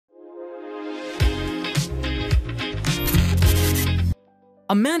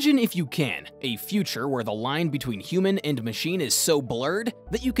Imagine, if you can, a future where the line between human and machine is so blurred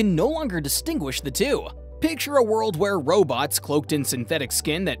that you can no longer distinguish the two. Picture a world where robots cloaked in synthetic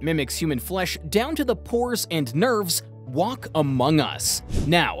skin that mimics human flesh down to the pores and nerves walk among us.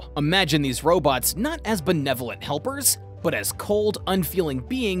 Now, imagine these robots not as benevolent helpers, but as cold, unfeeling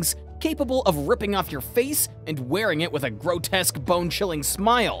beings capable of ripping off your face and wearing it with a grotesque, bone-chilling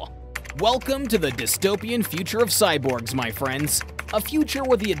smile. Welcome to the dystopian future of cyborgs, my friends. A future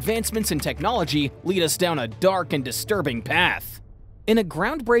where the advancements in technology lead us down a dark and disturbing path. In a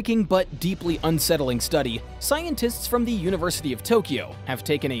groundbreaking but deeply unsettling study, scientists from the University of Tokyo have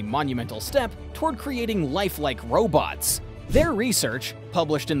taken a monumental step toward creating lifelike robots. Their research,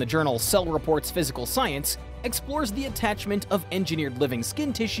 published in the journal Cell Reports Physical Science, explores the attachment of engineered living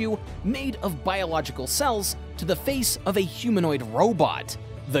skin tissue made of biological cells to the face of a humanoid robot.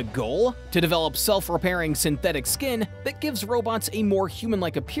 The goal? To develop self-repairing synthetic skin that gives robots a more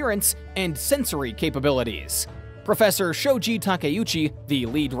human-like appearance and sensory capabilities. Professor Shoji Takeuchi, the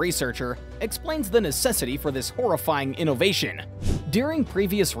lead researcher, explains the necessity for this horrifying innovation. During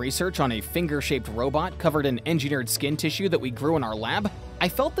previous research on a finger-shaped robot covered in engineered skin tissue that we grew in our lab, I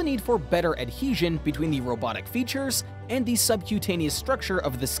felt the need for better adhesion between the robotic features and the subcutaneous structure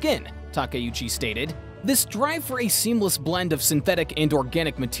of the skin, Takeuchi stated. This drive for a seamless blend of synthetic and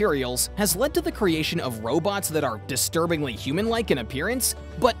organic materials has led to the creation of robots that are disturbingly human-like in appearance,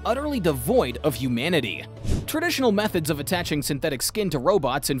 but utterly devoid of humanity. Traditional methods of attaching synthetic skin to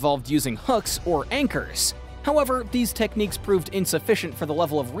robots involved using hooks or anchors. However, these techniques proved insufficient for the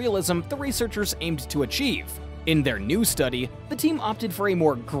level of realism the researchers aimed to achieve. In their new study, the team opted for a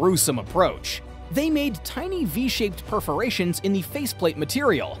more gruesome approach. They made tiny V-shaped perforations in the faceplate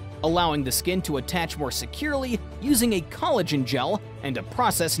material, allowing the skin to attach more securely using a collagen gel and a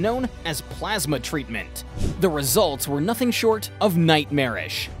process known as plasma treatment. The results were nothing short of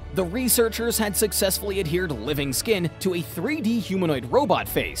nightmarish. The researchers had successfully adhered living skin to a 3D humanoid robot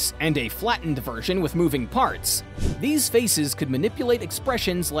face and a flattened version with moving parts. These faces could manipulate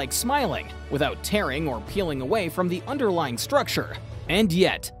expressions like smiling without tearing or peeling away from the underlying structure. And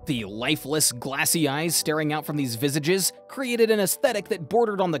yet, the lifeless, glassy eyes staring out from these visages created an aesthetic that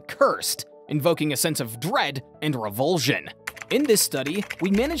bordered on the cursed, invoking a sense of dread and revulsion. In this study, we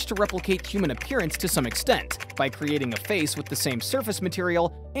managed to replicate human appearance to some extent by creating a face with the same surface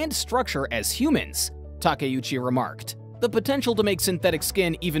material and structure as humans, Takeuchi remarked. The potential to make synthetic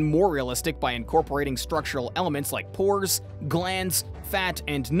skin even more realistic by incorporating structural elements like pores, glands, fat,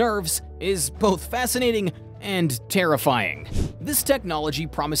 and nerves is both fascinating and terrifying. This technology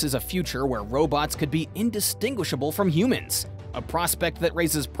promises a future where robots could be indistinguishable from humans, a prospect that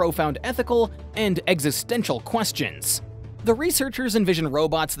raises profound ethical and existential questions. The researchers envision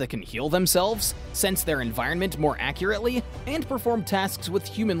robots that can heal themselves, sense their environment more accurately, and perform tasks with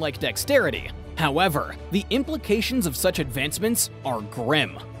human-like dexterity. However, the implications of such advancements are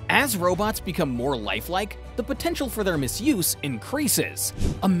grim. As robots become more lifelike, the potential for their misuse increases.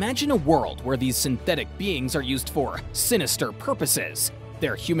 Imagine a world where these synthetic beings are used for sinister purposes,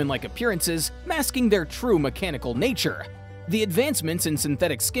 their human-like appearances masking their true mechanical nature. The advancements in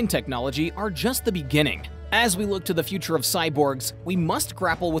synthetic skin technology are just the beginning. As we look to the future of cyborgs, we must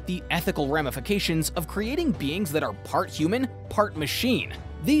grapple with the ethical ramifications of creating beings that are part human, part machine.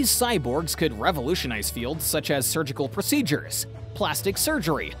 These cyborgs could revolutionize fields such as surgical procedures, plastic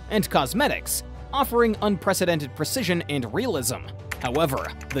surgery, and cosmetics, offering unprecedented precision and realism. However,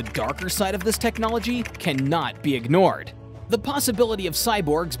 the darker side of this technology cannot be ignored. The possibility of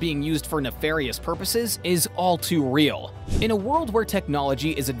cyborgs being used for nefarious purposes is all too real. In a world where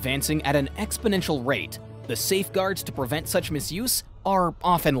technology is advancing at an exponential rate, the safeguards to prevent such misuse are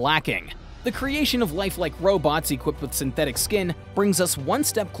often lacking. The creation of lifelike robots equipped with synthetic skin brings us one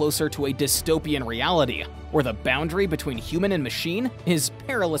step closer to a dystopian reality, where the boundary between human and machine is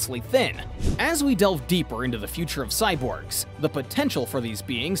perilously thin. As we delve deeper into the future of cyborgs, the potential for these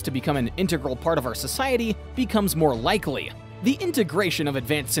beings to become an integral part of our society becomes more likely. The integration of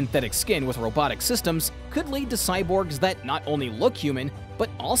advanced synthetic skin with robotic systems could lead to cyborgs that not only look human, but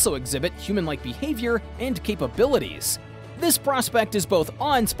also exhibit human-like behavior and capabilities. This prospect is both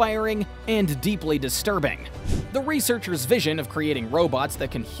awe-inspiring and deeply disturbing. The researchers' vision of creating robots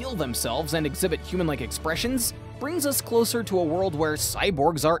that can heal themselves and exhibit human-like expressions brings us closer to a world where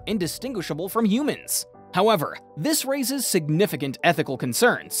cyborgs are indistinguishable from humans. However, this raises significant ethical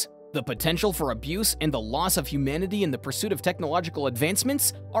concerns. The potential for abuse and the loss of humanity in the pursuit of technological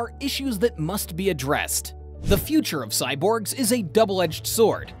advancements are issues that must be addressed. The future of cyborgs is a double-edged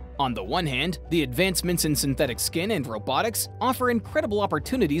sword. On the one hand, the advancements in synthetic skin and robotics offer incredible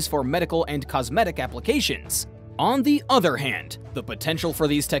opportunities for medical and cosmetic applications. On the other hand, the potential for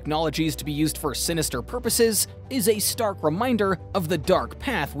these technologies to be used for sinister purposes is a stark reminder of the dark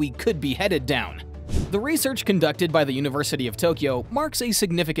path we could be headed down. The research conducted by the University of Tokyo marks a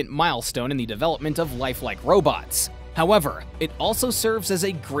significant milestone in the development of lifelike robots. However, it also serves as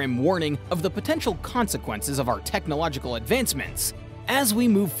a grim warning of the potential consequences of our technological advancements. As we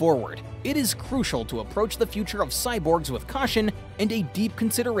move forward, it is crucial to approach the future of cyborgs with caution and a deep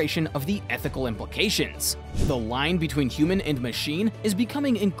consideration of the ethical implications. The line between human and machine is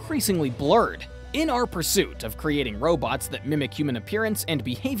becoming increasingly blurred. In our pursuit of creating robots that mimic human appearance and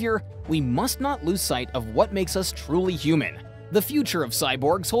behavior, we must not lose sight of what makes us truly human. The future of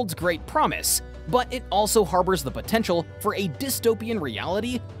cyborgs holds great promise, but it also harbors the potential for a dystopian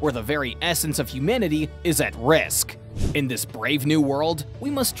reality where the very essence of humanity is at risk. In this brave new world, we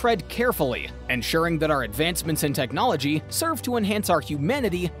must tread carefully, ensuring that our advancements in technology serve to enhance our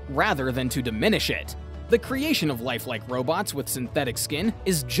humanity rather than to diminish it. The creation of lifelike robots with synthetic skin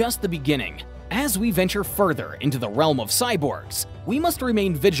is just the beginning. As we venture further into the realm of cyborgs, we must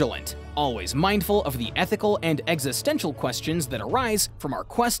remain vigilant, always mindful of the ethical and existential questions that arise from our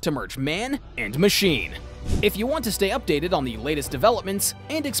quest to merge man and machine. If you want to stay updated on the latest developments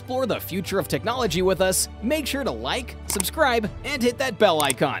and explore the future of technology with us, make sure to like, subscribe, and hit that bell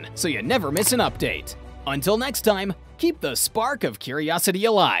icon so you never miss an update. Until next time, keep the spark of curiosity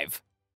alive.